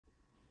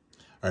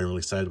I'm really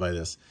excited by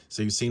this.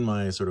 So you've seen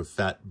my sort of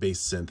fat bass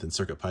synth in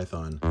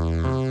CircuitPython.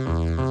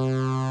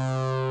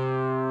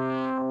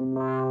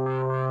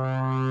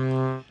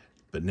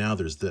 But now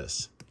there's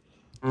this.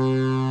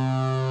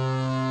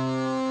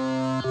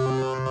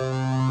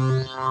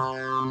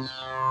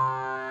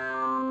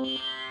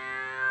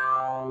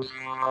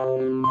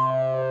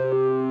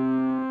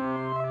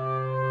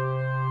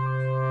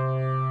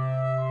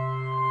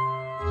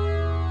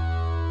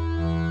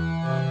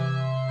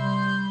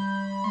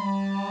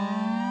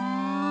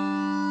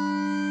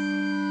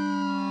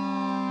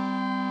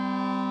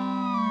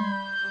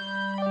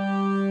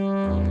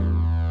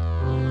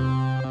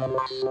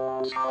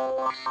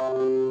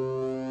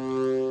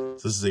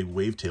 So this is a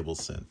Wavetable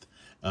synth.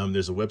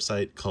 There's a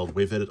website called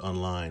Wavetable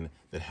Online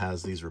that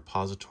has these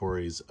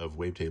repositories of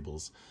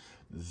wavetables.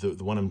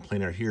 The one I'm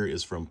playing out here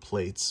is from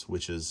Plates,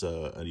 which is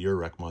a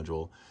Eurorack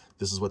module.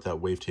 This is what that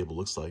wavetable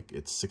looks like.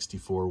 It's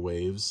 64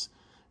 waves.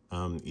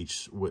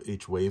 Each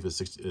wave is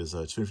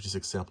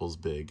 256 samples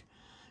big.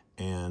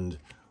 And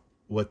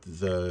what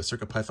the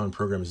CircuitPython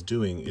program is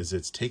doing is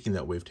it's taking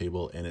that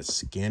wavetable and it's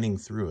scanning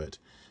through it.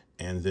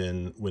 And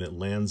then when it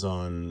lands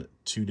on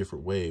two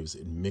different waves,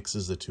 it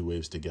mixes the two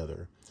waves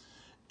together.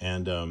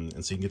 And so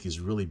you can get these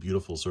really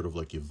beautiful sort of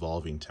like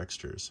evolving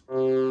textures.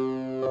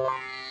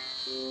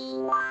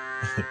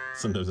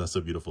 Sometimes not so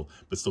beautiful,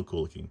 but still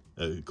cool looking,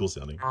 cool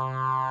sounding.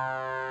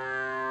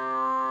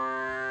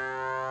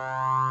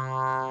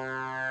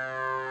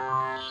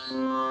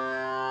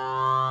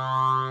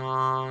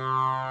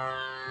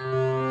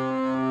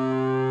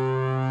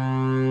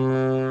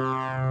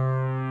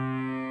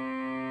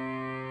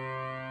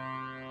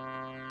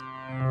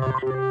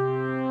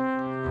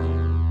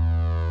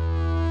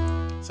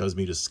 So that was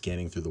me just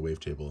scanning through the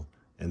wavetable.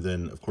 And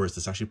then, of course,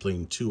 it's actually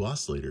playing two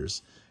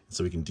oscillators,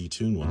 so we can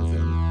detune one of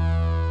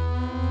them.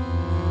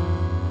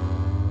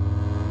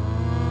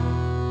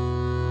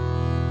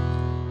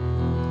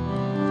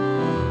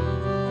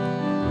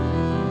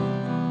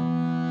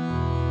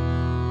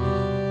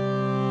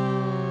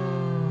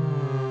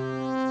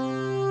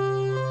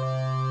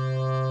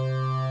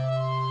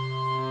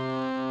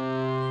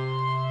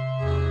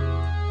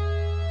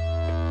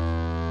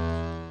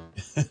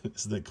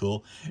 Isn't that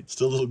cool? It's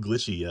still a little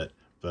glitchy yet,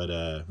 but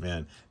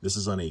man, this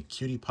is on a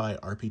QTPy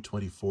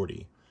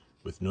RP2040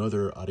 with no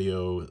other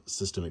audio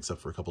system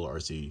except for a couple of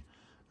RC,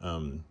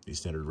 the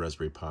standard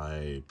Raspberry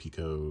Pi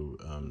Pico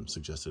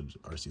suggested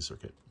RC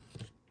circuit.